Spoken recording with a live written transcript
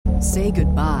Say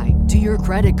goodbye to your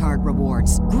credit card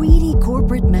rewards. Greedy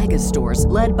corporate mega stores,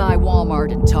 led by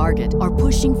Walmart and Target, are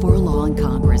pushing for a law in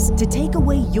Congress to take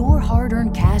away your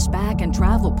hard-earned cash back and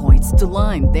travel points to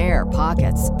line their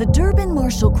pockets. The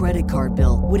Durbin-Marshall credit card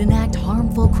bill would enact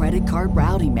harmful credit card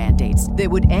routing mandates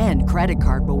that would end credit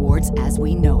card rewards as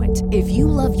we know it. If you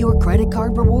love your credit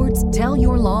card rewards, tell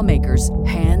your lawmakers,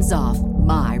 hands off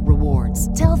my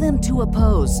rewards. Tell them to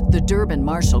oppose the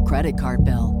Durbin-Marshall credit card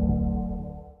bill.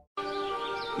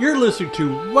 You're listening to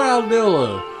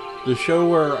Wildilla, the show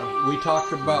where we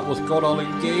talk about what's going on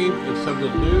in the game and some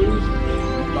of the news,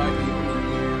 and you might even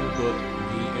hear what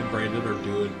me and Brandon are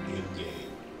doing in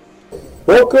game.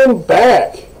 Welcome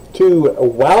back to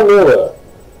Wildilla.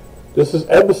 This is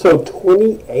episode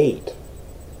 28.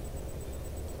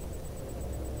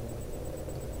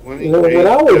 You know, when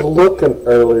I was looking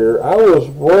earlier, I was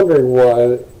wondering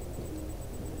why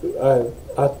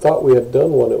I thought we had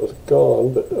done one that was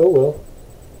gone, but oh well.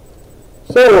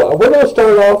 So, we're going to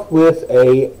start off with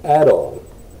a add-on.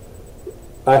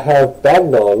 I have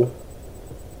Bagnon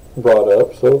brought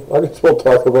up, so I guess we'll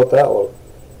talk about that one.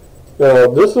 Now,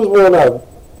 this is one I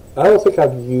don't think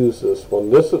I've used this one.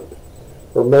 This is,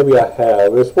 or maybe I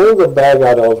have. It's one of the bag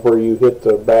add-ons where you hit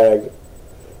the bag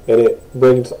and it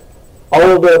brings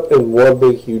all of it up in one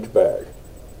big huge bag.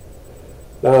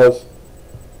 Now,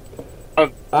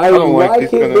 I don't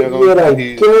like it, but yet I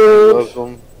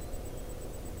don't.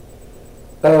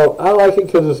 I like it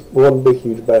because it's one big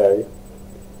huge bag.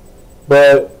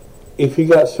 But if you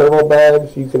got several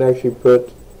bags, you can actually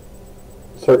put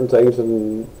certain things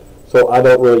in. So I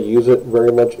don't really use it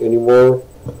very much anymore.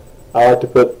 I like to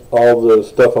put all the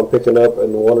stuff I'm picking up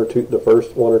in the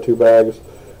first one or two bags.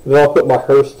 And then I'll put my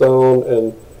Hearthstone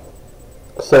and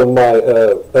some of my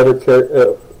other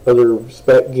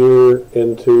spec gear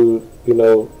into,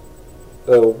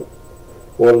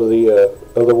 one of the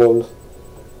other ones.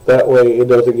 That way it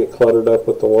doesn't get cluttered up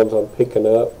with the ones I'm picking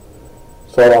up.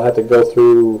 So I don't have to go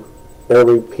through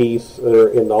every piece that are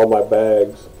in all my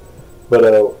bags. But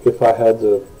if I had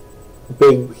the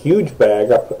big, huge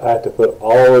bag, I have to put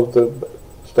all of the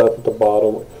stuff at the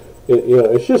bottom.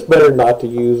 It's just better not to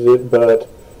use it. But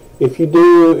if you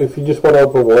just want to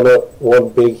open one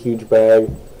big, huge bag,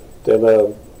 then,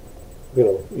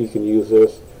 you can use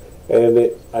this. And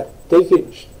I think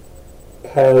it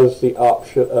has the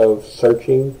option of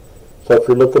searching. So if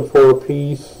you're looking for a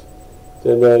piece,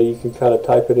 then you can kind of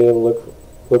type it in and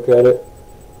look at it.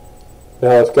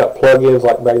 Now it's got plugins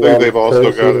like Magnetic. I think they've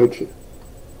also got it.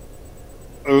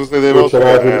 I was saying they've also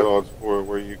got add-ons for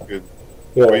where you could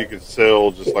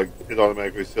sell, just like it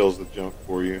automatically sells the junk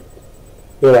for you.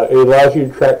 Yeah, it allows you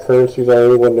to track currencies on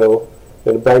any window,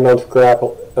 and Bagnon Scrap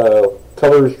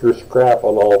colors your scrap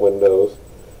on all windows.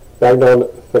 Bagnon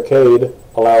Facade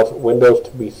allows windows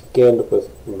to be scanned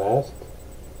with masks.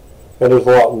 And there's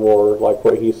a lot more, like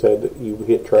what he said, that you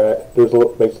hit trash. Makes a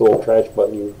little trash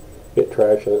button, you hit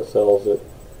trash and it sells it.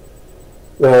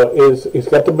 Now, it's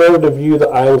got the ability to view the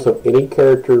items of any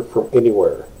character from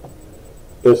anywhere.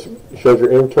 It shows your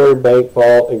inventory, bank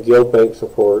vault, and guild bank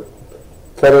support,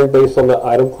 coloring based on the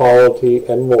item quality,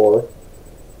 and more.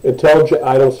 Intelligent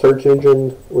item search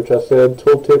engine, which I said,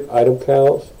 tooltip item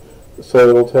counts, so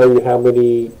it'll tell you how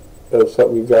many of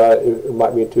something you got. It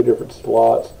might be in two different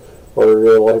slots, or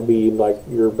it'll be in like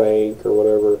your bank or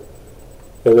whatever.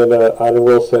 And then item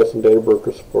rule sets and data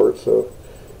broker support. So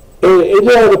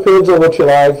it all depends on what you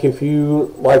like. If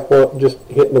you like just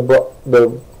hitting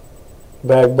the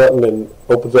bag button and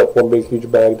opens up one big huge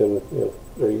bag, then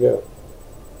there you go.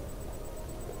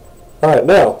 Alright,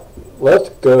 now let's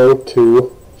go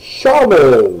to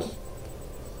Shamans.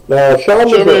 Now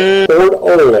Shamans are Horde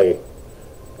only.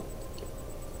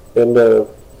 And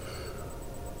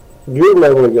you're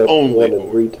leveling up one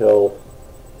in retail.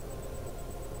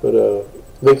 But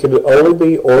they can only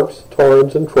be orcs,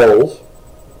 taurens, and trolls.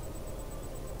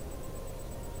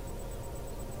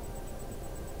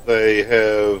 They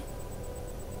have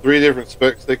 3 different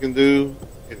specs they can do.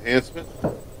 Enhancement,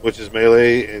 which is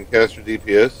melee and caster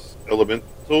DPS.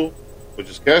 Elemental, which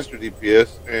is caster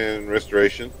DPS. And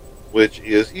restoration, which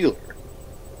is healer.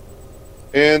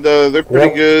 And they're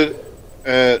pretty good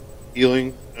at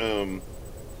healing.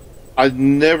 I've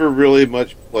never really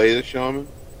much played a shaman.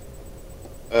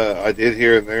 I did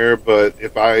here and there, but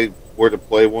if I were to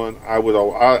play one, I would.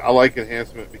 I like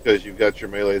enhancement because you've got your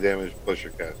melee damage plus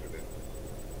your caster damage.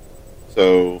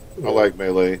 So I like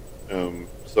melee.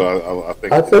 So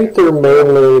I think they're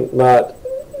mainly not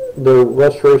the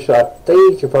restoration. I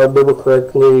think if I remember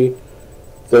correctly,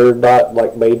 they're not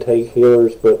like melee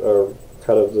healers, but are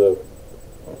kind of the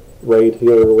raid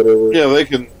healer or whatever. Yeah, they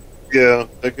can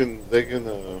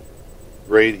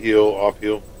raid heal, off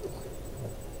heal.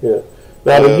 Yeah.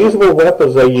 Now, the usable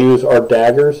weapons they use are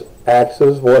daggers,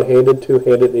 axes, one-handed,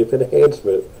 two-handed if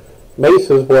enhancement,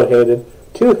 maces, one-handed,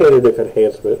 two-handed if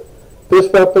enhancement,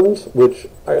 fist weapons, they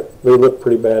look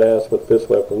pretty badass with fist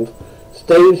weapons,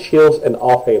 staves, shields, and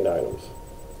offhand items.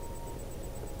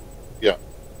 Yeah.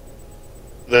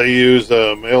 They use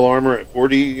mail armor at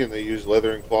 40, and they use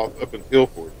leather and cloth up until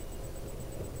 40.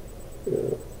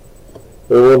 Yeah.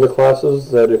 They're one of the classes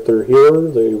that if they're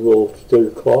healer, they will steal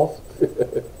your cloth.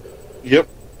 Yep.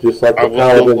 Just like I the will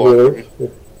paladin still healers.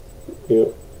 Yeah.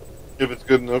 If it's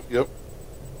good enough, yep.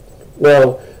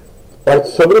 Now, like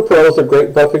some of the pros, a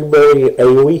great buffing ability and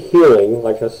AoE healing,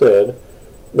 like I said.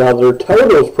 Now, their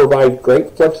totems provide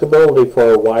great flexibility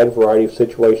for a wide variety of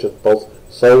situations, both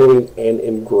soloing and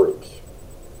in groups.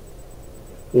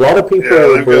 A lot of people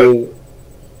will bring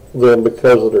them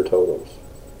because of their totems.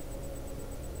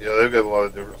 Yeah, they've got a lot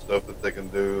of different stuff that they can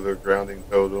do. Their grounding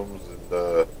totems and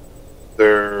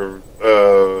their,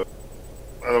 I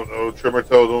don't know, tremor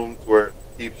totems where it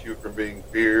keeps you from being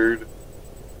feared.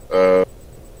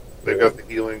 They've got the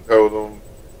healing totem.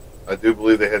 I do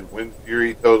believe they had Wind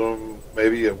Fury totem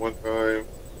maybe at one time.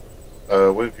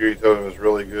 Wind Fury totem is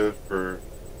really good for,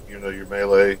 your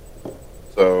melee.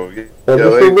 So, we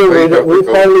finally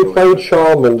really played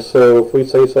Shaman, so if we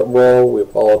say something wrong, we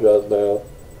apologize now.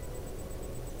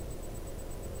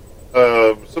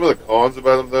 Some of the cons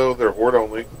about them, though, they're horde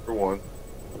only, for one.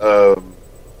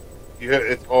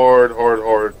 It's hard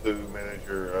to manage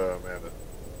your mana.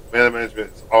 Mana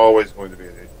management is always going to be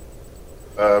an issue.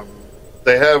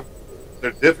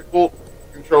 They're difficult to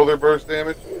control their burst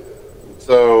damage,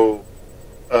 so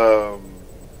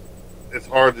it's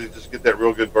hard to just get that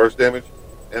real good burst damage.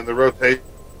 And the rotations,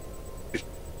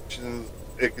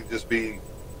 it can just be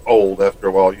old after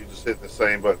a while. You just hit the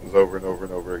same buttons over and over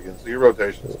and over again, so your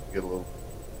rotations can get a little,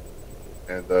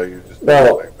 and you just do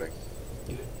the same thing.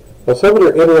 Now, some of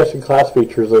their interesting class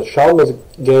features, the Shamans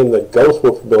gain the Ghost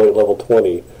Wolf ability at level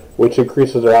 20, which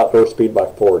increases their outdoor speed by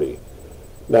 40.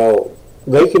 Now,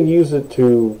 they can use it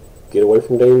to get away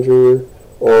from danger,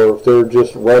 or if they're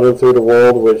just running through the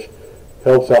world, which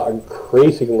helps out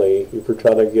increasingly if you're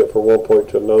trying to get from one point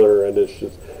to another, and it's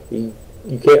just, you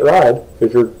can't ride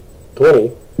because you're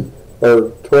 20, or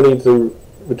 20 through,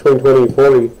 between 20 and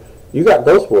 40, you got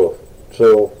Ghost Wolf,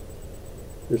 so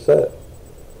you're set.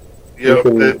 Yeah, you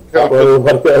can it outrun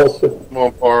everybody else. puts them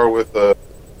on par with a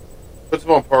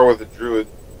druid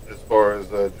as far as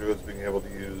druids being able to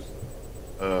use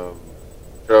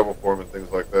travel form and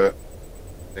things like that.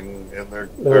 And don't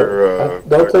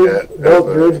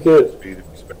druids get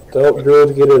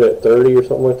it at 30 or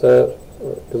something like that?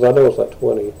 Because I know it's like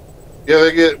 20. Yeah,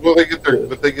 they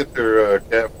get their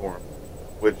cat form,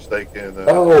 which they can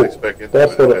spec into.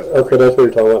 That's what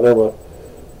you're talking about. Never mind.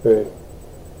 Okay.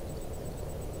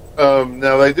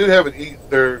 Now they do have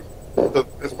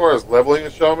as far as leveling a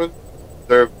shaman,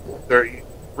 they're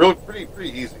really pretty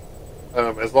easy,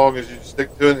 as long as you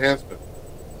stick to enhancement.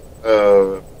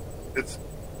 It's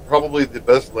probably the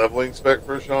best leveling spec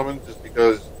for a shaman, just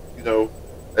because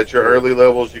at your early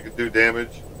levels you can do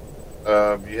damage.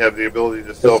 You have the ability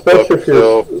to self-buff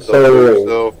yourself,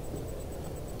 yourself.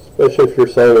 Especially if you're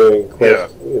soloing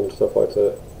quests and stuff like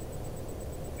that.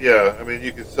 Yeah, I mean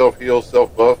you can self-heal,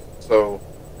 self-buff, so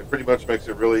it pretty much makes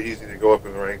it really easy to go up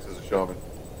in the ranks as a shaman.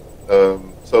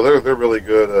 So they're really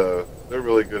good. They're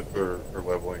really good for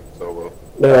leveling solo.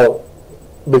 Now,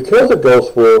 because of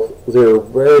Ghost Wolf, they're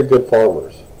very good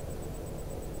farmers.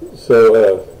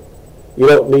 So you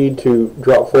don't need to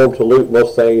drop form to loot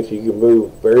most things. You can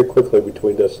move very quickly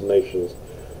between destinations.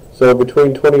 So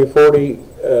between 20 and 40,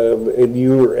 and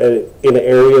you're in an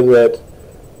area that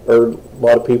are a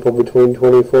lot of people between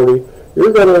 20 and 40,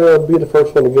 you're going to be the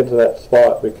first one to get to that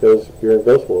spot because you're in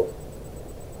Ghost Wolf.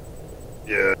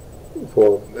 Yeah.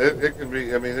 It can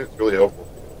be, I mean, it's really helpful.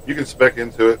 You can spec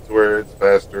into it to where it's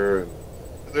faster, and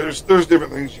there's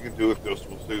different things you can do with Ghost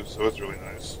Wolf too, so it's really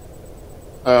nice.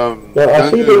 Now, I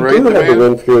see they do have the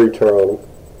Wind Fury turn.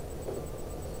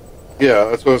 Yeah,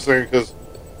 that's what I was saying, because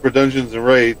for Dungeons and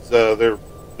Raids, they're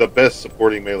the best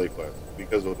supporting melee class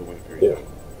because of the Wind Fury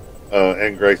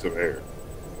and Grace of Air.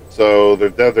 So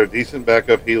they're decent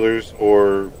backup healers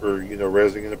or for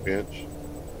rezzing in a pinch.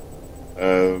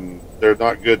 They're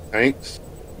not good tanks,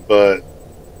 but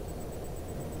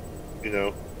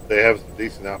they have some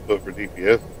decent output for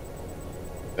DPS.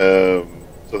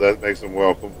 So that makes them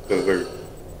welcome because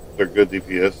they're good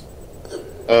DPS.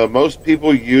 Most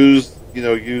people use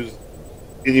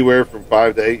anywhere from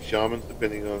 5 to 8 shamans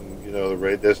depending on the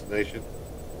raid destination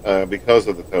because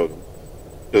of the totem.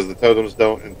 Because the totems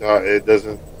it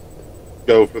doesn't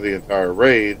go for the entire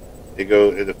raid.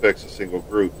 It affects a single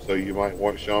group. So you might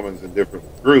want shamans in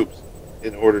different groups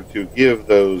in order to give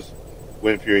those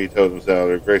Wind Fury totems out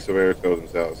or Grace of Air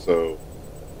totems out. So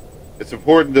it's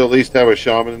important to at least have a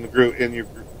shaman in the group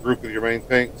group with your main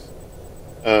tanks,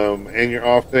 and your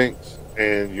off tanks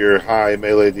and your high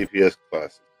melee DPS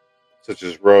classes, such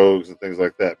as rogues and things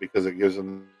like that, because it gives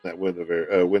them that Wind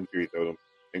Fury totem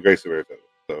and Grace of Air totem.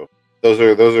 So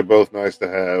those are both nice to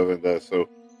have, and so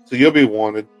you'll be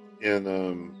wanted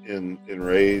in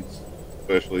raids,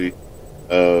 especially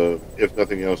if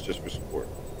nothing else, just for support.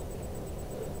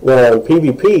 Now in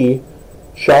PvP,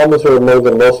 shamans are among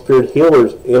the most feared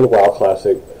healers in WoW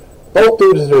Classic, both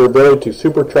due to their ability to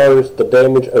supercharge the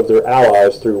damage of their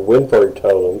allies through Wind Fury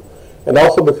totem, and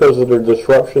also because of their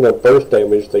disruption and burst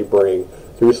damage they bring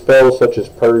through spells such as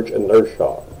Purge and Nurse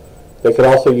Shock. They can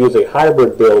also use a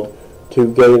hybrid build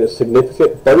to gain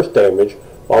significant burst damage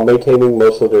while maintaining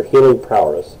most of their healing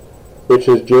prowess, which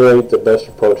is generally the best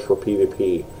approach for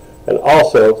PvP. And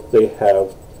also, they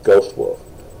have Ghost Wolf,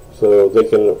 so they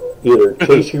can either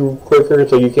chase you quicker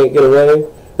so you can't get away.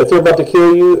 If they're about to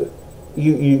kill you,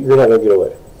 you're not going to get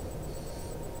away.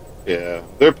 Yeah,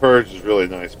 their Purge is really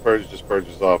nice. Purge just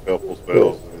purges off helpful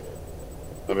spells.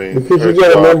 Yeah. I mean, because you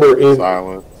got to remember,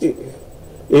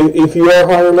 if you are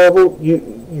higher level,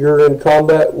 you're in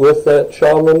combat with that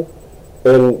shaman,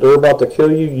 and they're about to kill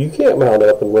you, you can't mount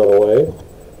up and run away.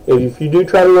 And if you do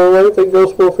try to run away, they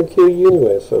Ghost Wolf and kill you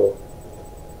anyway, so...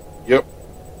 Yep.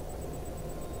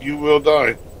 You will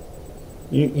die.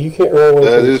 You can't run away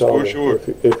from the shaman for sure.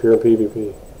 If you're in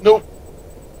PvP. Nope.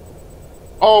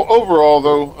 Overall,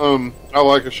 though, I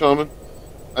like a shaman.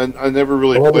 I never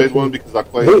really played one because I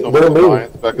played so much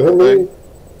Alliance back in the day.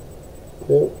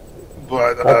 Yeah.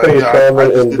 But I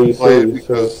just didn't play it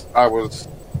because I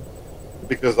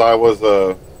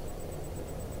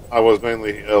was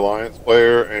mainly Alliance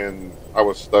player, and I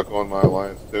was stuck on my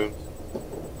Alliance tunes.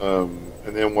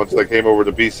 And then once they came over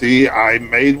to BC, I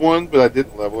made one, but I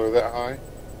didn't level her that high,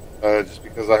 just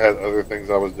because I had other things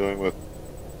I was doing with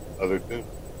other tunes.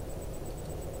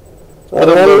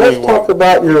 Let's talk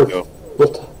about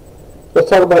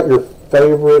your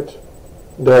favorite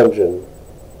dungeon.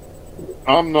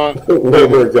 I'm not. Where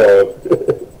we're going.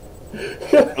 I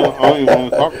don't even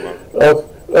want to talk about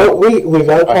it. We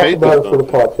got to talk about it for the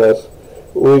podcast.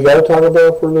 We got to talk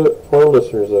about it for our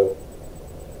listeners, though.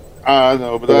 I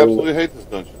know, but I absolutely hate this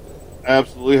dungeon.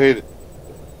 Absolutely hate it.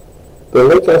 The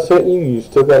link I sent you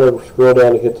still got to scroll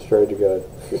down and hit the strategy guide.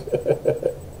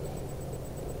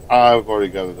 I've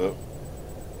already got it up.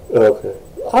 Okay.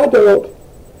 I don't.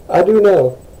 I do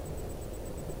know.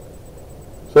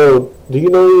 So, do you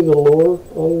know any of the lore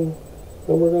on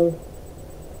Umbergun?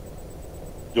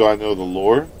 Do I know the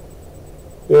lore?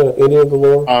 Yeah, any of the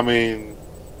lore? I mean,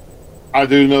 I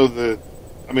do know that.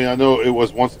 I mean, I know it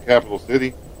was once the capital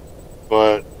city,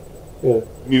 but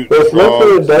mutant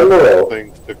frogs and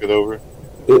things took it over.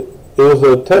 It was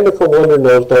a technical wonder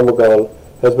known as Umbergun,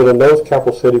 has been a known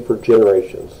capital city for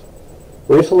generations.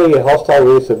 Recently, a hostile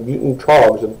race of mutant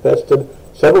trogs infested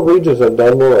several regions of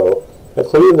Dun Morogh,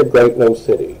 including the Great Gnome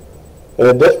City. In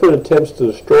a desperate attempt to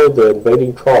destroy the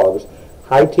invading trogs,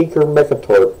 High Tinker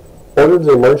Mechatort ordered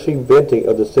the emergency venting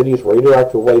of the city's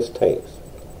radioactive waste tanks.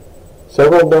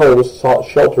 Several gnomes sought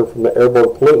shelter from the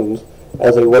airborne pollutants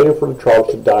as they waited for the trogs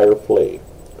to die or flee.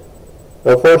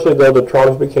 Unfortunately, though, the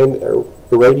trogs became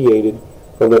irradiated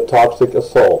from the toxic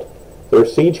assault. Their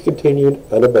siege continued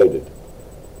unabated.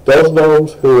 Those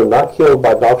gnomes who were not killed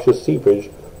by noxious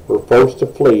seepage were forced to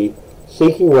flee,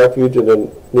 seeking refuge in the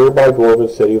nearby dwarven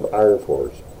city of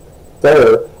Ironforge.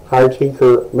 There, High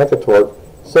Tinker Mechatort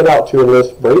set out to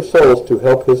enlist brave souls to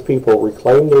help his people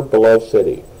reclaim their beloved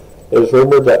city. It is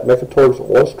rumored that Mechator's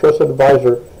once trusted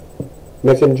advisor,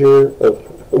 Mechanier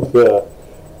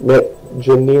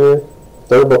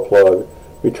Thermoplug,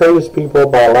 betrayed his people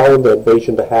by allowing the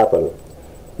invasion to happen.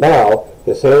 Now,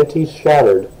 his sanity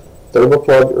shattered,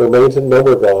 Thermoplug remains in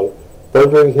Umbergun,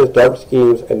 furthering his dark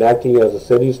schemes and acting as the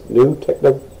city's new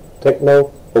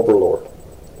techno overlord.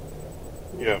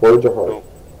 Yeah. Words are hard. I don't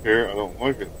care. I don't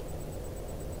like it.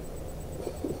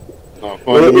 Not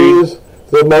fun It to me. is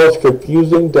the most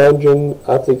confusing dungeon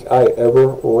I think I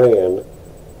ever ran.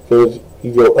 Because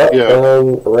you go up,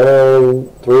 down, around,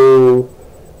 through,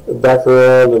 back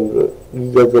around, and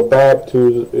you go back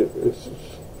to...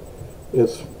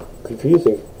 It's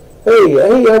confusing. Hey,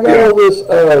 I got all this,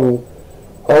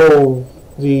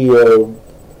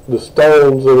 the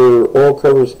stones that are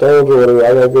oil-covered stones or whatever.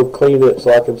 I gotta go clean it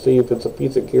so I can see if it's a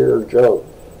piece of gear or junk.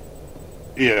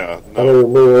 Yeah, no. I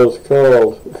don't remember what it's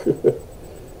called.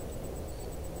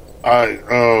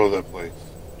 that place.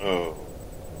 Oh.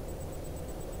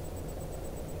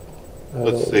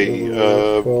 Let's see.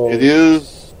 Well, It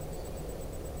is.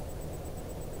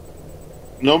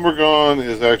 Nomergon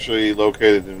is actually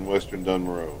located in western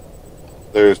Dunmore.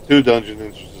 There's 2 dungeon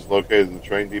entrances located in the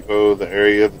train depot, the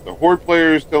area that the Horde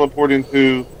players teleport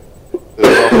into.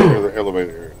 There's also another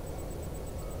elevator area.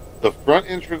 The front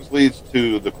entrance leads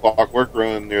to the Clockwork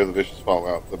Run near the Vicious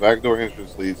Fallout. The back door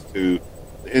entrance leads to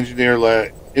the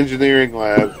engineering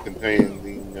lab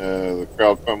containing the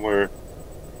Crowd Pummeler.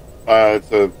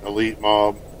 It's an elite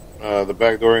mob. The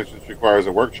back door entrance requires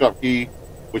a workshop key,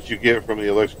 which you get from the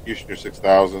Electrocutioner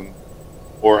 6000,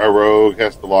 or a rogue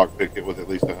has to lockpick it with at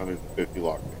least 150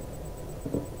 lockpicks.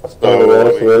 So,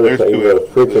 that's another thing. The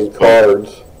freaking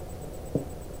cards.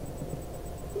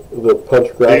 The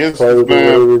punch grab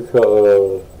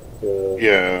card.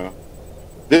 Yeah.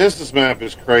 The instance map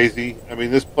is crazy. I mean,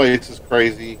 this place is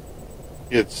crazy.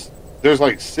 There's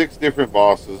like 6 different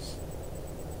bosses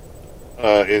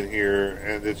in here,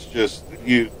 and it's just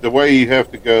the way you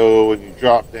have to go, and you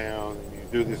drop down, and you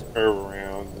do this curve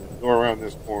around, and go around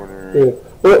this corner. Yeah.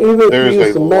 Well, even if you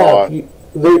use the map,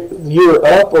 you're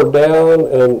up or down,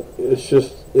 and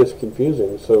it's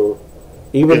confusing. So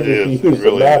even if you use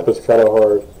the map, it's kind of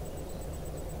hard.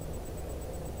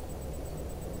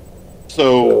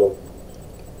 So,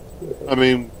 I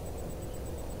mean,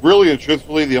 really and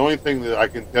truthfully, the only thing that I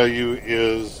can tell you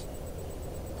is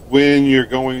when you're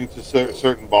going to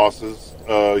certain bosses,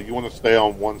 you want to stay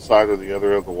on one side or the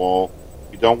other of the wall.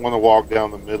 You don't want to walk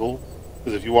down the middle,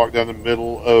 because if you walk down the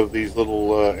middle of these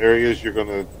little areas, you're going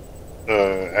to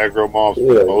aggro mobs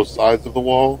from both sides of the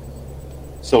wall.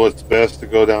 So it's best to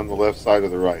go down the left side or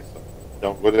the right side.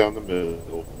 Don't go down the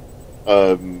middle.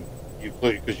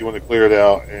 Because you want to clear it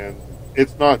out, and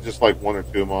it's not just like 1 or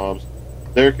 2 mobs.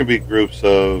 There can be groups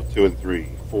of 2 and 3,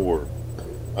 4,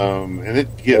 and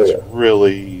it gets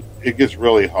really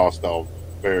hostile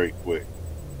very quick.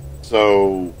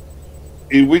 So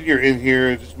when you're in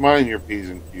here, just mind your P's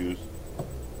and Q's,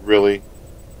 really,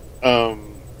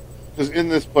 because in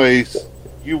this place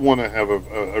you want to have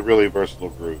a really versatile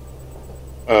group.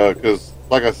 Because,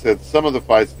 like I said, some of the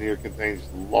fights in here contains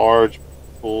large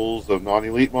pools of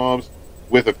non-elite mobs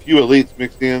with a few elites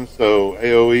mixed in, so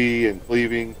AoE and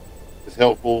cleaving is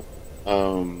helpful.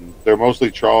 They're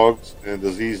mostly trogs and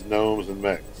diseased gnomes and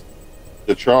mechs.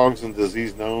 The trogs and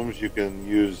diseased gnomes, you can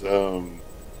use,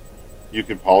 you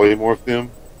can polymorph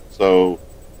them. So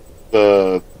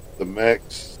the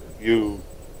mechs, you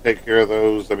take care of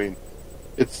those. I mean,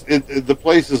 the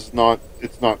place is not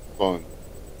fun.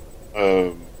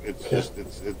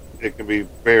 It can be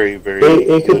very, very.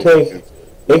 It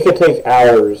could take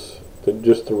hours to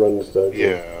run this dungeon.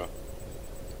 Yeah,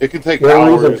 it can take the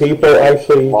hours.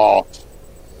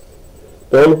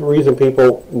 The only reason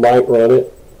people might run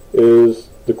it is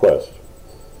the quest.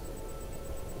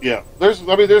 Yeah, there's some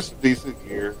decent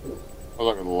gear. I'm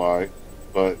not gonna lie,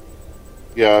 but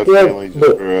yeah, it's mainly just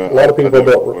for a lot of people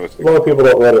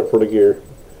don't run it for the gear.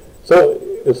 So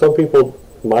some people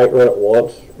might run it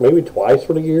once, maybe twice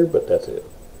for the gear, but that's it.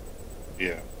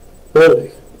 Yeah.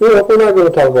 But we're not going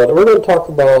to talk about it. We're going to talk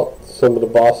about some of the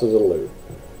bosses and loot.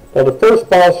 Now, the first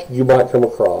boss you might come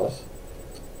across,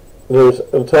 there's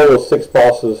a total of 6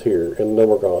 bosses here in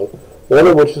Nomergon, one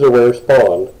of which is a rare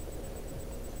spawn,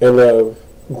 and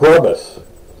Grubbus,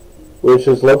 which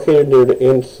is located near the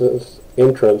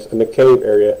entrance in the cave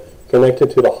area connected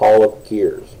to the Hall of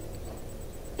Gears.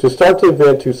 To start the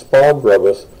event to spawn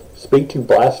Grubbus, speak to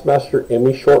Blastmaster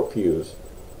Emmy Shortfuse.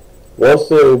 Once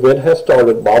the event has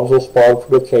started, mobs will spawn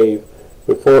from the cave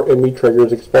before Emmy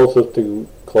triggers explosives to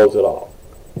close it off.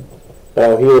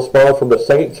 Now, he will spawn from the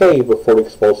second cave before the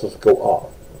explosives go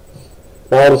off.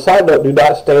 Now, on a side note, do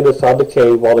not stand inside the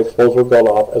cave while the explosives are going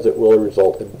off, as it will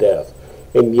result in death.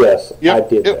 And yes, I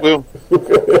did that. It will. It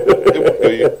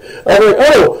will. I'm like,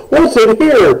 oh, what's in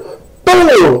here?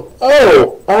 Boom!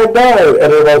 Oh, I died.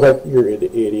 And everybody's like, you're an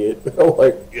idiot. I'm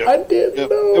like, I didn't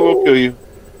know. It will kill you.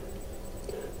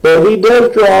 But he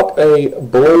does drop a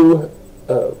blue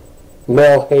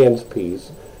male hands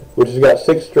piece, which has got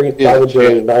 6 strength, 5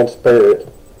 agility, and 9 spirit.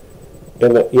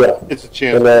 And it's a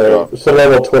chance to drop. So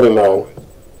level 29.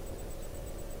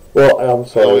 Well, I'm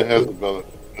sorry. It only has about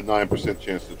a 9%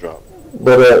 chance to drop.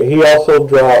 But he also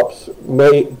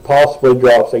possibly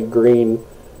drops a green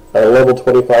level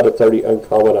 25 to 30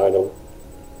 uncommon item.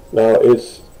 Now,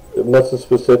 it's nothing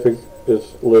specific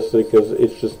is listed because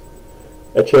it's just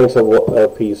a chance of a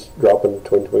piece dropping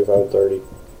between 25 and 30.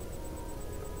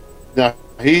 Now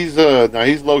he's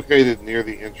located near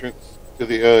the entrance to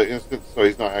the instance, so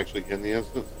he's not actually in the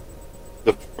instance.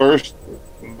 The first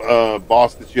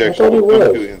boss that you actually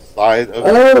come to inside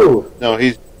of no,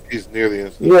 he's near the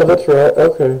instance. Yeah, that's right.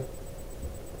 Okay.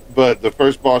 But the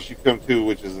first boss you come to,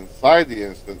 which is inside the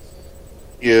instance,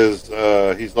 is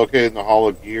he's located in the Hall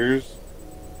of Gears,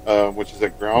 which is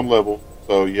at ground level.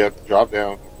 So you have to drop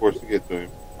down, of course, to get to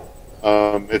him.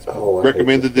 It's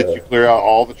recommended that you clear out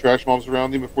all the trash mobs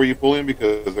around him before you pull him,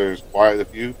 because there's quite a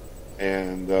few,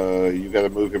 and you got to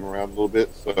move him around a little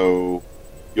bit. So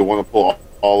you'll want to pull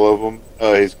all of them.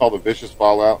 He's called a Vicious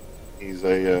Fallout. He's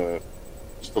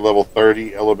just a level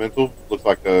 30 elemental. Looks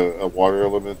like a water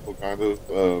elemental kind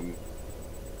of.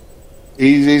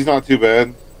 He's not too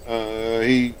bad.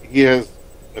 He has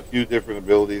a few different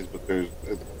abilities, but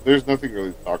there's nothing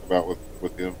really to talk about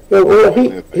with him. Yeah, well,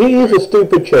 he is a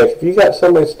stupid check. If you got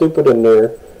somebody stupid in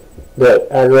there that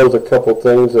aggroes a couple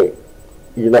things that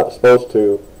you're not supposed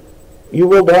to, you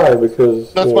will die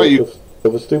because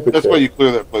of a stupid. That's check. why you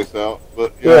clear that place out.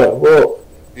 But well,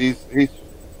 he's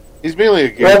mainly a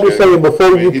game. Well, I'm just saying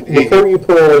before you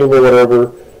pull him or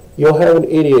whatever, you'll have an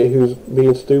idiot who's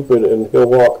being stupid and he'll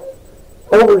walk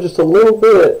over just a little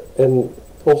bit and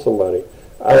pull somebody.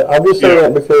 I'm just saying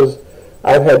that because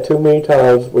I've had too many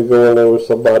times we go in there with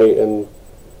somebody and,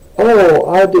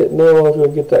 I didn't know I was going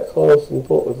to get that close and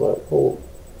pull. It's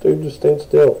like, dude, just stand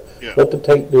still. Yeah. Let the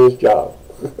tank do his job.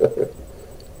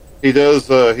 He does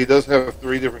have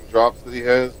 3 different drops that he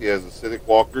has. He has acidic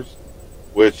walkers,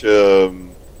 which are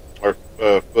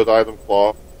foot item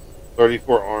cloth,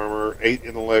 34 armor, 8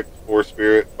 intellect, 4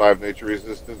 spirit, 5 nature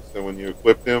resistance, and when you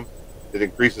equip them, it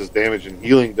increases damage and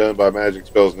healing done by magic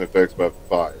spells and effects by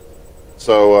 5.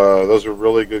 So those are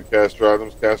really good caster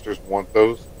items. Casters want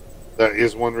those. That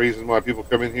is one reason why people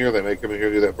come in here. They may come in here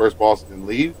to do that first boss and then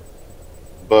leave,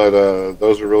 but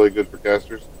those are really good for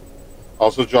casters.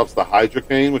 Also drops the Hydra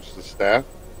Cane, which is a staff,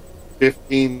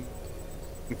 15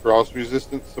 frost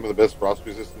resistance, some of the best frost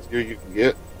resistance gear you can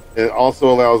get, and it also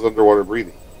allows underwater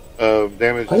breathing.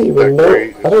 Damage. I didn't even know.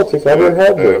 I don't think I ever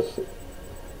had this.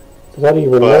 Because I didn't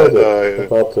even know that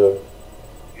about the.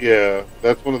 Yeah,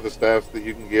 that's one of the staffs that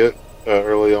you can get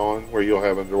early on, where you'll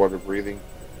have underwater breathing.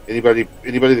 Anybody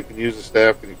that can use the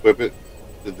staff can equip it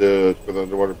for the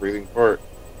underwater breathing part.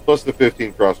 Plus the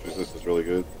 15 frost resist is really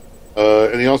good.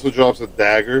 And he also drops a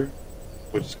dagger,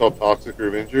 which is called Toxic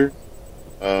Revenger.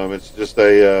 It's just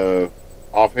a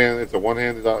offhand. It's a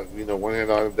one-handed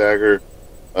item dagger.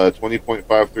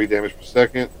 20.53 damage per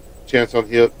second. Chance on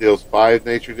hit deals 5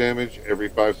 nature damage every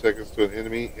 5 seconds to an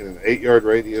enemy in an 8-yard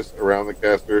radius around the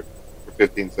caster for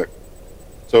 15 seconds.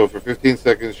 So for 15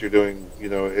 seconds, you're doing,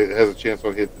 it has a chance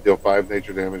on hit to deal 5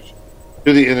 nature damage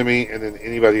to the enemy, and then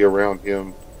anybody around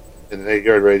him in an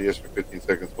 8-yard radius for 15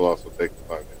 seconds will also take the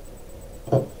 5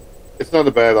 damage. It's not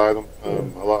a bad item. I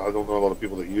don't know a lot of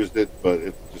people that used it, but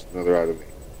it's just another item.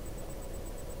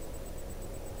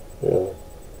 Yeah.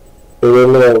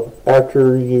 And then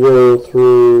after you go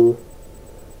through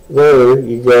there,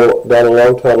 you go down a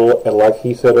long tunnel, and like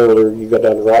he said earlier, you go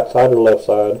down the right side or left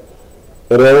side,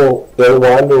 and they'll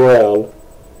wind around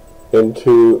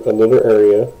into another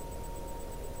area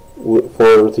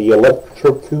for the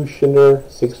Electrocutioner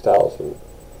 6000.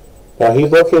 Now he's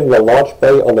located in the launch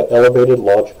bay on the elevated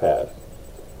launch pad.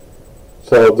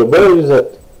 So the abilities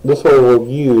that this one will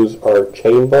use are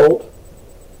Chain Bolt,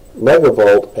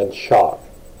 Megavolt, and Shock.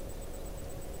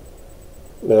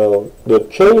 Now, the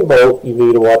Chain Bolt you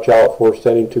need to watch out for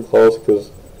standing too close,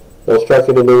 because they'll strike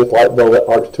an enemy with light bolt that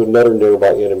arcs to another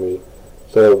nearby enemy.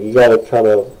 So you got to kind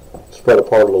of spread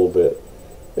apart a little bit.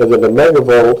 And then the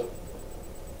Megavolt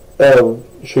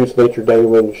shoots nature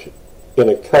damage in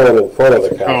a cone in front of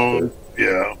the caster.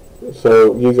 Yeah.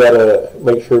 So you got to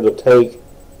make sure the tank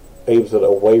aims it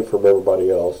away from everybody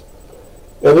else.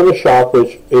 And then the Shock,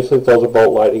 which instantly throws a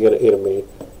bolt lightning at an enemy.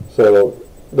 So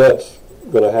that's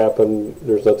going to happen.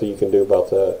 There's nothing you can do about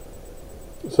that.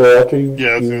 So after you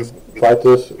fight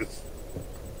this...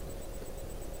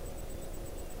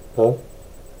 Huh?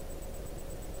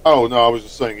 Oh, no, I was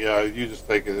just saying, you just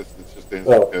take it. It's just an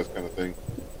instant test kind of thing.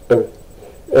 And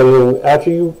then after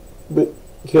you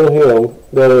kill him,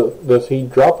 does he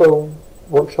drop a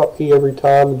workshop key every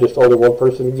time? Just only one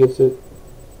person gets it?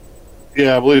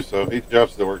 Yeah, I believe so. He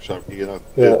drops the workshop key. And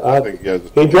I think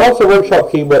he drops the workshop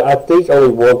key, but I think only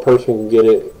one person can get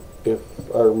it, if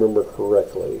I remember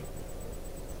correctly.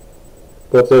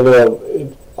 But then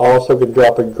it also can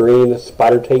drop a green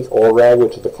Spider Tank Oil Rag,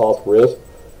 which is the cloth wrist.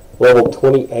 Level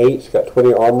 28, it's got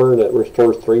 20 armor, and it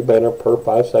restores 3 mana per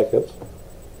 5 seconds.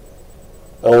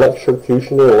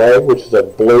 Electrocutioner Leg, which is a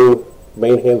blue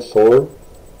main hand sword.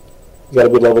 You got to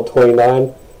be level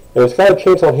 29. And it's got a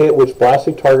chance on hit, which blasts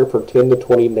a target for 10 to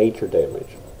 20 nature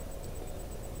damage.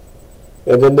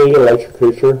 And then the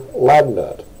Electrocutioner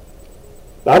Lagnut.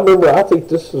 I think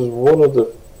this is one of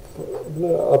the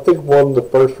no, I think one of the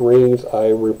first rings I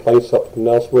replaced something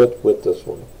else with this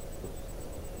one.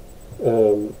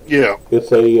 Yeah.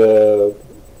 It's a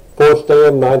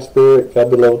 4-stem, 9-spirit, got to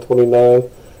be level 29.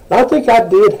 And I think I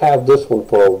did have this one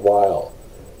for a while.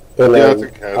 And Yeah, I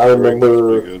think I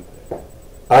remember good.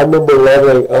 I remember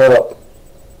leveling up,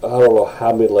 I don't know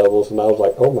how many levels, and I was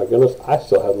like, oh my goodness, I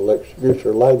still have the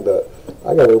Electrocutioner Light Nut.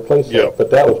 I got to replace that. But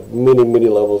that was many, many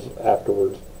levels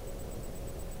afterwards.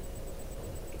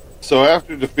 So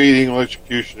after defeating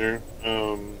Electrocutioner,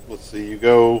 let's see, you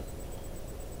go.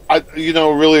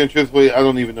 Really and truthfully, I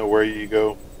don't even know where you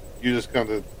go. You just kind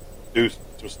of do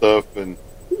some stuff and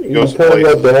You go some kind of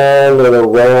places. go down and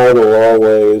around a long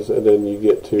ways, and then you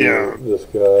get to this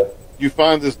guy. You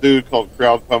find this dude called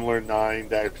Crowd Pummeler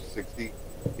 9-60.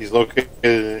 He's located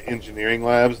in engineering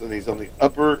labs, and he's on the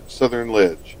upper southern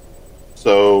ledge.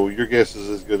 So your guess is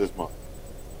as good as mine.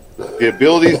 The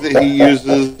abilities that he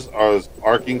uses are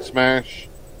Arcing Smash,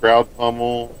 Crowd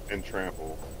Pummel, and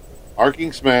Trample.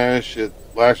 Arcing Smash, it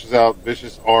lashes out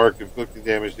vicious arc, inflicting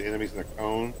damage to enemies in a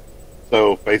cone.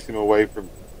 So face him away from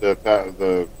the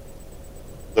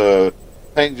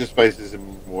tank just faces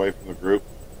him away from the group.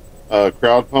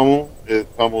 Crowd Pummel,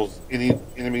 it pummels any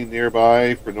enemy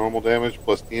nearby for normal damage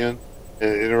plus 10, and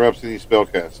it interrupts any spell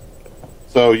cast.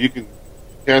 So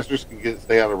casters can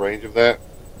stay out of range of that.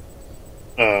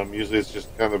 Usually it's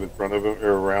just kind of in front of him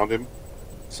or around him.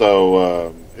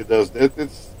 So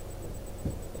it's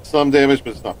some damage,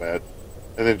 but it's not bad.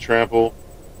 And then Trample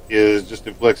just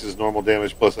inflicts his normal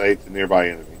damage plus 8 to nearby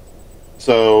enemies.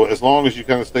 So as long as you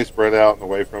kind of stay spread out and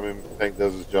away from him, the tank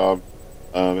does his job.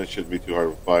 It shouldn't be too hard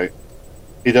of a fight.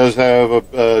 He does have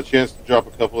a chance to drop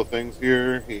a couple of things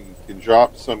here. He can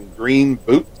drop some green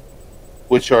boots,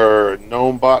 which are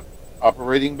Gnomebot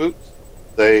operating boots.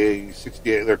 They're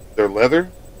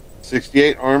leather,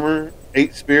 68 armor,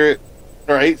 8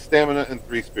 stamina, and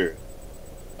 3 spirit.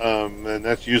 And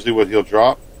that's usually what he'll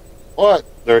drop. But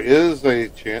there is a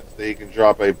chance that he can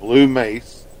drop a blue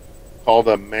mace called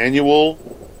a Manual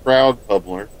Crowd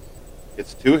Pummeler.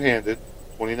 It's 2-handed,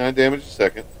 29 damage a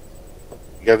second.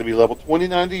 You got to be level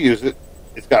 29 to use it.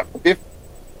 It's got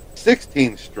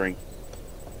 16 strength,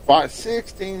 5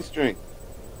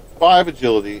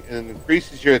 agility, and it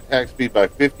increases your attack speed by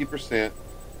 50%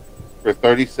 for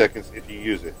 30 seconds if you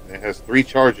use it. And it has 3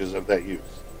 charges of that use.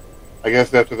 I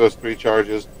guess after those 3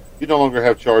 charges, you no longer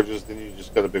have charges, then you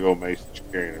just got a big old mace that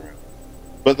you're carrying around.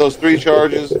 But those 3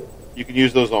 charges, you can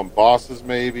use those on bosses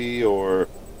maybe, or,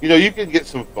 you can get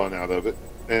some fun out of it.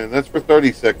 And that's for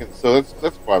 30 seconds, so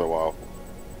that's quite a while.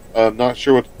 I'm not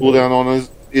sure what the cooldown on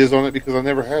is on it because I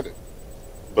never had it.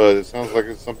 But it sounds like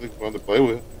it's something fun to play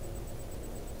with.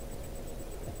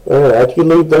 After you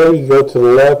leave there, you go to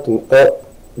the left and up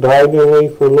diagonally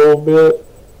for a little bit,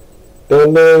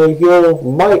 and then you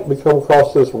might become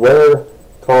across this rare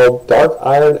called Dark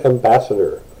Iron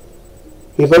Ambassador.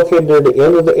 He's located near the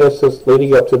end of the instance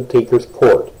leading up to the Tinker's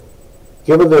Court.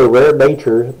 Given their rare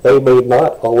nature, they may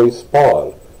not always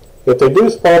spawn. If they do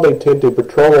spawn, they tend to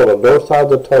patrol on the north side of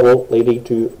the tunnel leading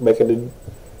to Mechanier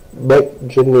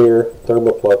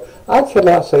Thermoplug. I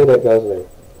cannot say that guy's name.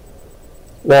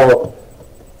 Now,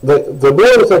 the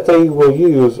abilities that they will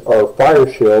use are Fire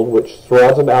Shield, which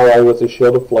surrounds an ally with a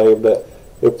shield of flame that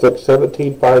inflicts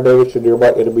 17 fire damage to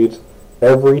nearby enemies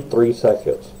every 3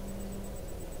 seconds.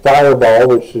 Fireball,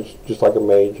 which is just like a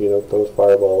mage, those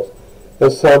fireballs.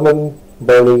 And Summon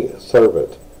Burning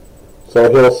Servant. So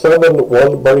he'll summon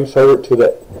one Burning Servant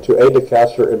to aid the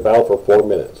caster in battle for 4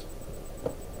 minutes.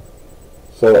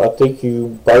 So I think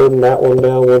you burn that one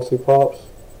down once he pops.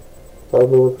 If I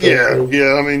remember correctly.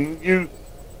 Yeah. I mean,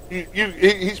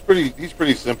 he's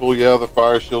pretty simple. Yeah, the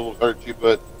fire shield will hurt you,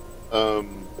 but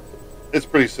it's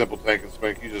pretty simple tank and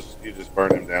spank. You just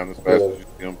burn him down as fast as you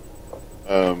see him.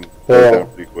 Down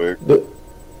pretty quick.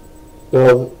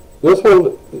 Now this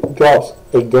one drops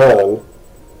a gun,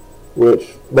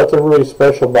 which nothing really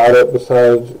special about it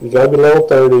besides you gotta be level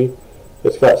 30.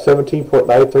 It's got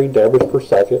 17.93 damage per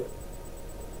second,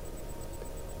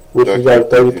 which has got a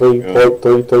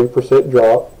 33.33%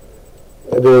 drop.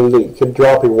 And then it can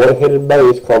drop a one-handed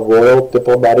mace called Royal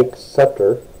Diplomatic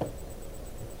Scepter,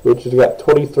 which has got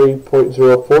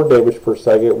 23.04 damage per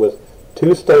second with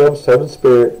 2 stam, 7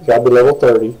 spirit, gotta be level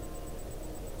 30,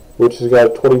 which has got a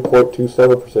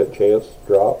 20.27% chance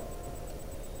drop.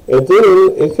 And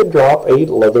then it can drop a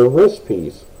leather wrist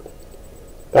piece.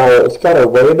 Now it's got a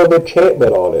random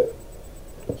enchantment on it.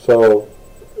 So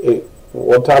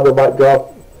one time it might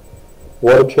drop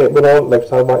one enchantment on it, next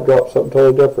time it might drop something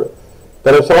totally different.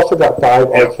 But it's also got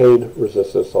 5 arcane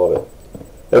resistance on it.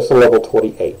 That's a level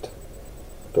 28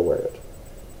 to wear it.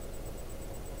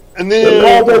 And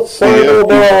then Let's see, final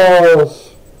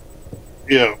boss.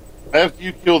 Yeah, after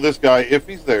you kill this guy, if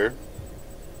he's there,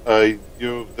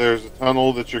 there's a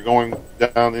tunnel that you're going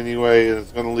down anyway, and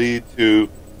it's going to lead to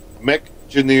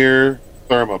Mechgineer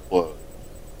Thermoplug.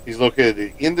 He's located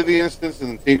at the end of the instance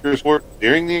in the Tinker's Court.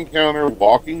 During the encounter,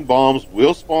 walking bombs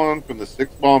will spawn from the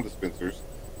 6 bomb dispensers.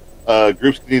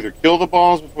 Groups can either kill the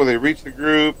bombs before they reach the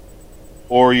group,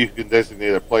 or you can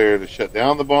designate a player to shut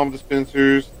down the bomb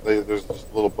dispensers. There's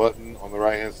just a little button on the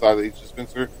right-hand side of each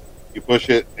dispenser. You push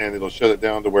it, and it'll shut it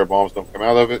down to where bombs don't come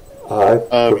out of it.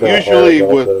 Usually,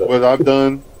 what I've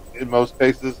done in most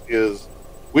cases is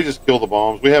we just kill the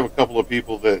bombs. We have a couple of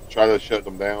people that try to shut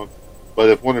them down, but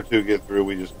if 1 or 2 get through,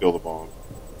 we just kill the bombs.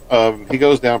 He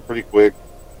goes down pretty quick.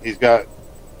 He's got,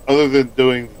 other than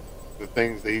doing the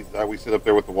things that we sit up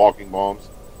there with the walking bombs,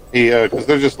 because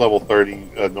they're just level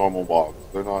 30 normal bombs.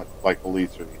 They're not like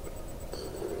elites or anything.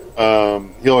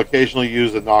 He'll occasionally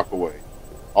use a knockaway.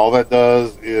 All that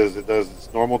does is it does its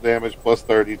normal damage plus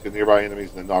 30 to nearby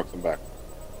enemies and then knocks them back.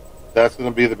 That's going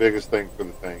to be the biggest thing for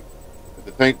the tank. If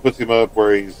the tank puts him up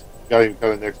where he's got him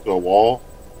kind of next to a wall,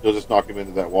 he'll just knock him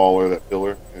into that wall or that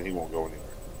pillar, and he won't go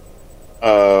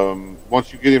anywhere.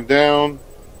 Once you get him down,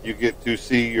 you get to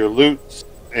see your loots,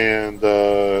 and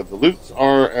the loots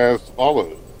are as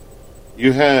follows.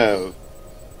 You have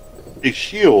a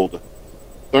shield,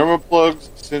 Thermoplug's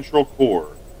central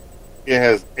core. It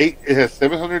has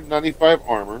 795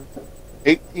 armor,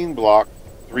 18 block,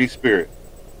 3 spirit.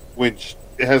 Which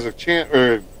it has a chance,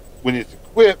 or when it's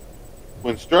equipped,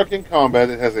 when struck in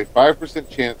combat, it has a 5%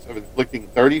 chance of inflicting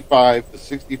 35 to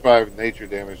 65 nature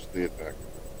damage to the attacker.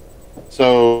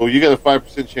 So you get a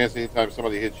 5% chance anytime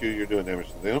somebody hits you, you're doing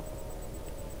damage to them.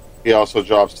 He also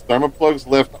drops Thermoplug's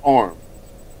left arm,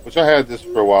 which I had this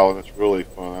for a while and it's really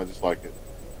fun. I just like it.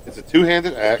 It's a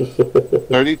 2-handed axe,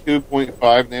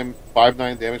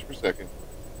 32.59 damage per second,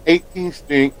 18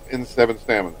 strength, and 7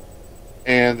 stamina.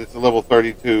 And it's a level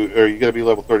 32, or you gotta be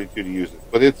level 32 to use it.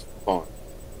 But it's fun.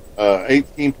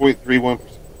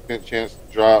 18.31% chance to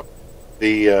drop.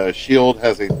 The shield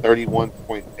has a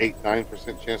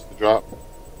 31.89% chance to drop.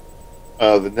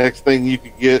 The next thing you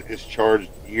could get is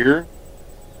charged gear.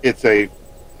 It's a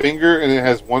finger, and it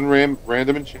has 1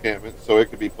 random enchantment, so it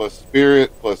could be plus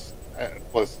spirit, plus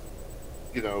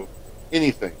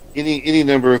anything, any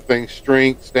number of things,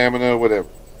 strength, stamina, whatever.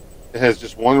 It has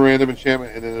just 1 random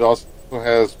enchantment, and then it also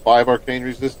has 5 arcane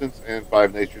resistance and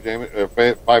 5 nature damage,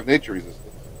 5 nature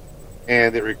resistance,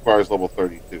 and it requires level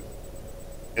 32.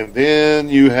 And then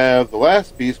you have the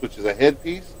last piece, which is a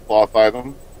headpiece, cloth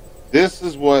item. This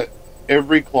is what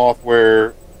every cloth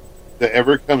wearer that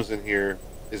ever comes in here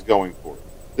is going for.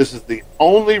 This is the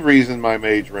only reason my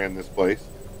mage ran this place.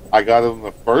 I got it on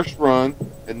the first run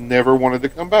and never wanted to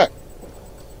come back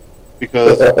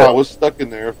because I was stuck in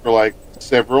there for like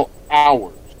several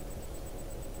hours.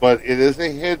 But it is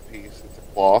a headpiece. It's a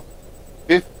cloth.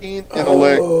 15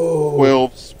 intellect,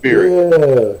 12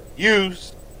 spirit. Yeah.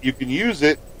 You can use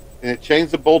it, and it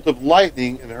chains a bolt of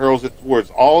lightning and hurls it towards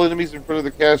all enemies in front of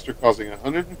the caster, causing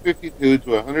 152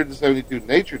 to 172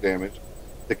 nature damage.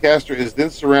 The caster is then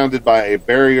surrounded by a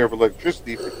barrier of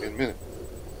electricity for 10 minutes.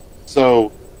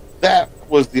 So that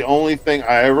was the only thing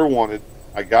I ever wanted.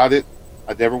 I got it.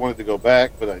 I never wanted to go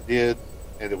back, but I did,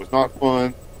 and it was not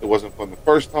fun. It wasn't fun the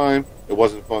first time. It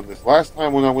wasn't fun this last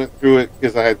time when I went through it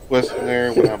because I had quests in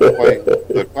there when I was playing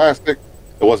the classic.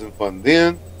 It wasn't fun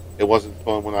then. It wasn't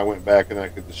fun when I went back and I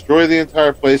could destroy the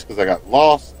entire place because I got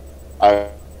lost.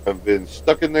 I've been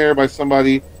stuck in there by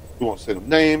somebody who won't say them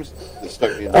names. That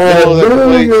stuck me in the middle of that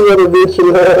place. You're going to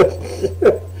mention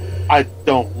that. I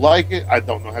don't like it. I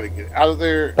don't know how to get out of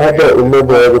there. I don't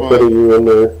remember ever putting you in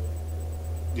there.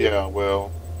 Yeah,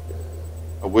 well,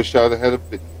 I wish I would have had a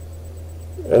video.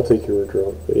 I think you were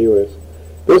drunk. But anyways,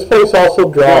 this place also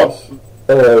drops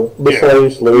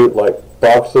miscellaneous loot, like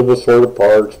boxes of assorted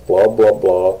parts, blah, blah,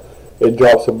 blah. It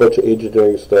drops a bunch of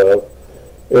engineering stuff.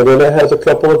 And then it has a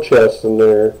couple of chests in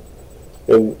there.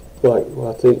 And,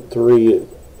 I think 3,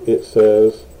 it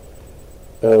says.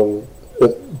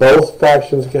 Both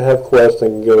factions can have quests that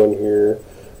can go in here.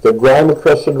 The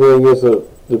grime-encrusted ring is the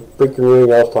freaking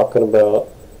ring I was talking about.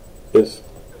 It's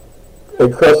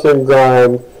encrusted in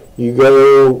grime. You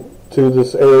go to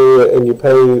this area and you pay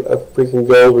a freaking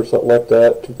gold or something like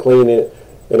that to clean it.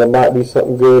 And it might be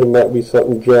something good, it might be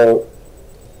something junk.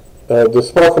 The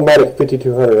Sparkomatic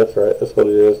 5200, that's right, that's what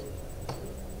it is.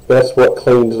 That's what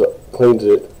cleans it.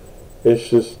 It's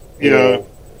just... Yeah.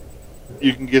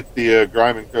 You can get the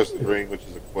grime-encrusted ring, which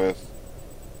is a quest.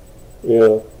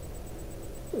 Yeah.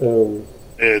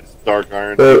 It's dark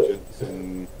iron agents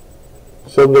and...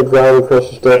 Some of the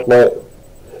grime-encrusted stuff might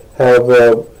have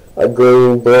a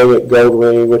green brilliant gold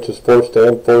ring, which is Force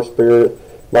Stamp, Force Spirit.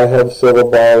 Might have Silver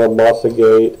Ball and Mossa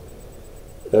Gate.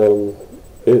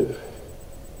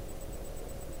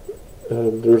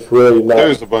 There's really not.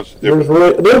 There's a bunch of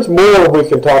different. There's more we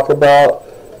can talk about,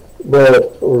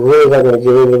 but we're really not going to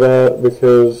get into that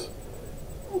because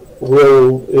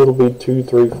it'll be 2,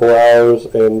 3, 4 hours,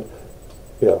 and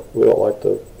yeah, we don't like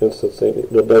the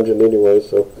the dungeon anyway,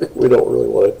 so we don't really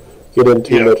want to get into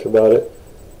too much about it.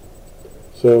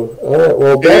 So, all right,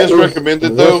 well, that is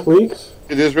recommended this week's.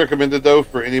 It is recommended though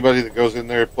for anybody that goes in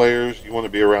there, players. You want to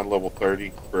be around level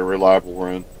 30 for a reliable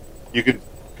run. You can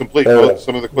complete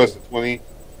some of the quests at 20,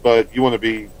 but you want to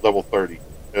be level 30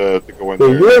 to go in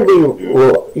there. You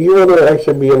want to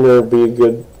actually be in there and be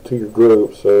good to your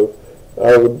group. So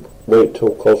I would wait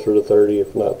till closer to 30,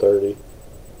 if not 30.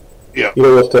 Yeah. You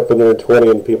don't want to step in there at 20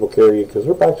 and people carry you because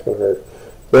their back's going to hurt.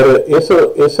 But it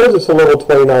says it's a level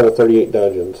 29 to 38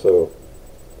 dungeon. So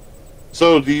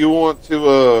do you want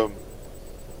to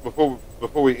before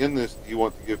we end this? Do you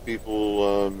want to give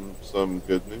people some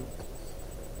good news?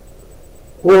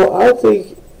 Well, I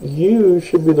think you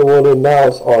should be the one to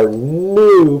announce our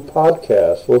new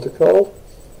podcast. What's it called?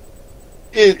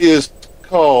 It is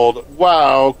called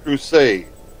WoW Crusade.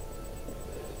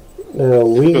 Now,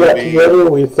 we got together,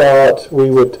 we thought we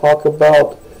would talk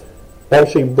about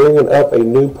actually bringing up a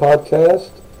new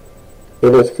podcast,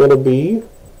 and it's going to be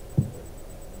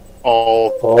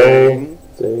All Things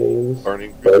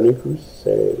Burning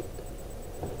Crusade.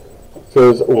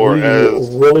 Because we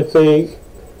really think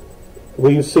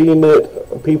we've seen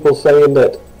it, people saying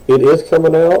that it is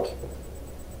coming out,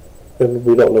 and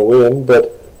we don't know when,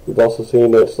 but we've also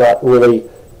seen that it's not really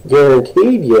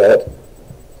guaranteed yet.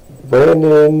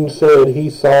 Brandon said he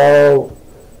saw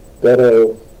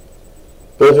that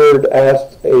Blizzard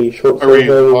asked a short survey.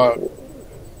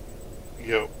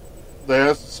 They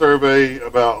asked a survey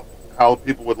about how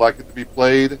people would like it to be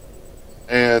played,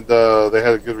 and they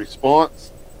had a good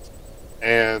response.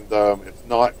 And it's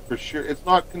not for sure. It's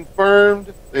not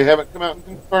confirmed. They haven't come out and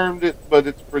confirmed it, but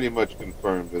it's pretty much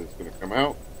confirmed that it's going to come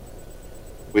out.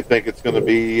 We think it's going to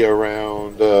be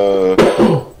around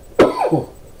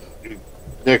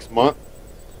next month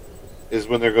is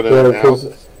when they're going to announce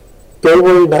it.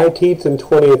 February 19th and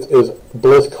 20th is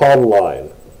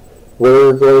BlizzConline.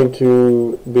 We're going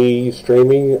to be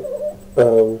streaming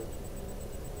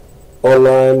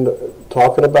online,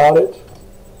 talking about it.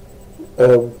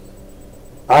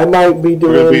 I might be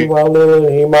doing WoW and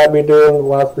he might be doing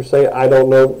WoW Crusade. I don't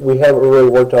know. We haven't really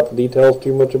worked out the details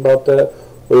too much about that.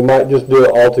 We might just do it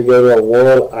all together on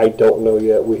one. I don't know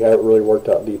yet. We haven't really worked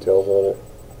out details on it.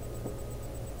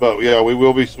 But yeah, we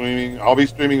will be streaming. I'll be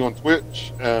streaming on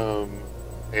Twitch, and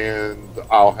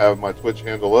I'll have my Twitch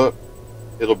handle up.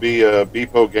 It'll be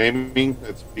Bepo Gaming.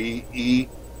 That's BEPO.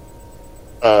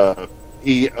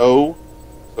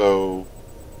 So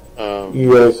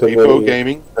Bepo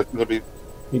Gaming. That's gonna be.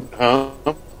 Huh?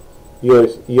 You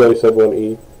already said one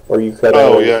E, or you cut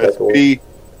out. Oh yeah,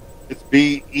 it's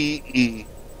BEEPO.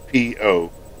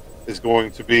 Is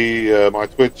going to be my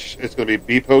Twitch. It's going to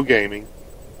be Bepo Gaming.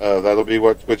 That'll be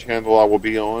what Twitch handle I will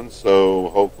be on. So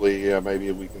hopefully, maybe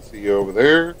we can see you over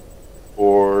there.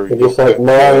 Or just like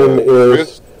mine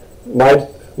is my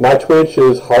Twitch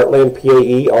is Heartland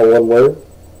PAE, all one word,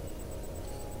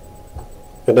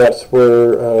 and that's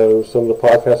where some of the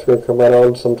podcasts are going to come out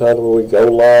on. Sometimes when we go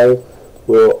live,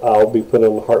 I'll be putting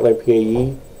on Heartland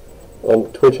PAE on the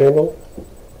Twitch handle.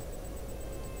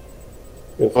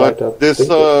 In fact, I think that's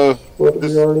what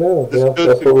we are now. Yeah,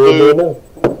 that's what we're doing now.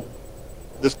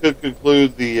 This could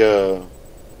conclude the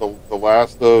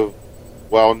last of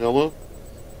WoWnilla.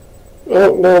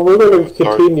 No, we're going to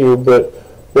continue, but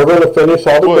we're going to finish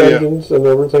all the dungeons and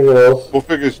everything else. We'll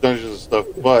finish dungeons and stuff,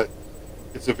 but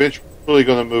it's eventually going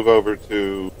to move over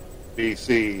to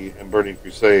BC and Burning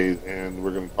Crusade, and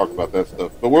we're going to talk about that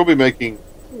stuff. But we'll be making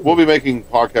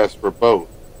podcasts for both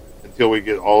until we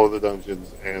get all of the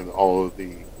dungeons and all of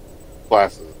the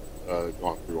classes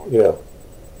gone through. Yeah,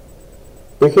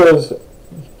 because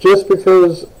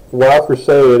WoW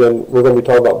Crusade, and we're going to be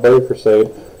talking about Burning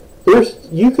Crusade,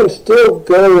 you can still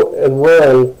go and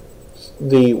run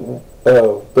the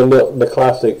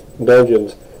classic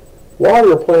dungeons while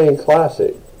you're playing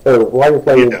classic, or while you're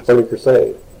playing Burning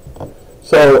Crusade.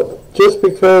 So just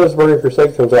because Burning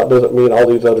Crusade comes out doesn't mean all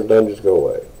these other dungeons go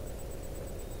away.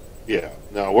 Yeah,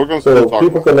 no, we're going to still talk. So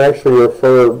people can actually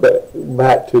refer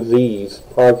back to these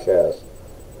podcasts.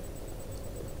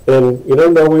 And you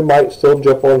don't know, we might still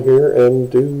jump on here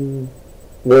and do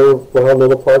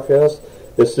another podcast.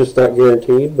 It's just not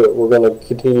guaranteed, but we're going to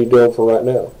continue doing for right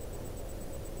now.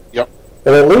 Yep.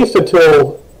 And at least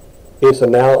until it's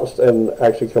announced and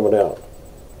actually coming out.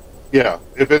 Yeah,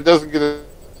 if it doesn't get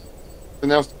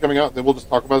announced coming out, then we'll just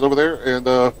talk about it over there, and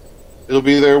it'll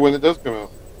be there when it does come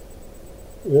out.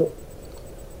 Yep.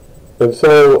 And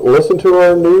so listen to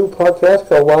our new podcast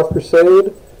called Live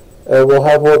Crusade. We'll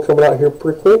have one coming out here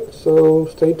pretty quick, so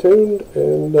stay tuned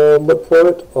and look for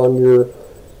it on your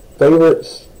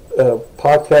favorite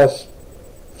podcast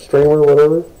streamer,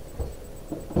 whatever.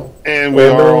 And we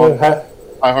are on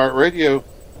iHeartRadio.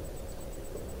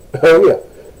 Oh, yeah.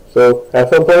 So have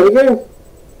fun playing the game.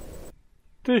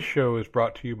 This show is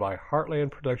brought to you by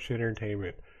Heartland Production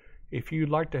Entertainment. If you'd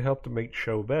like to help to make the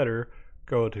show better,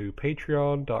 go to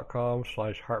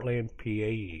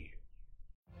patreon.com/heartlandpae.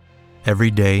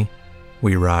 Every day,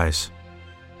 we rise,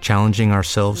 challenging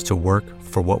ourselves to work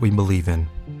for what we believe in.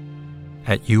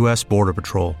 At U.S. Border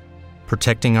Patrol,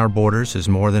 protecting our borders is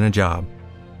more than a job.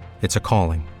 It's a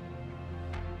calling.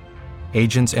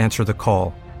 Agents answer the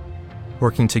call,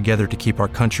 working together to keep our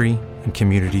country and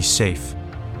communities safe.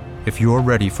 If you're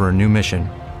ready for a new mission,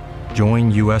 join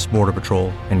U.S. Border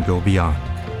Patrol and go beyond.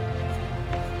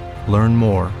 Learn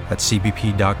more at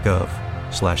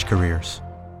cbp.gov/careers.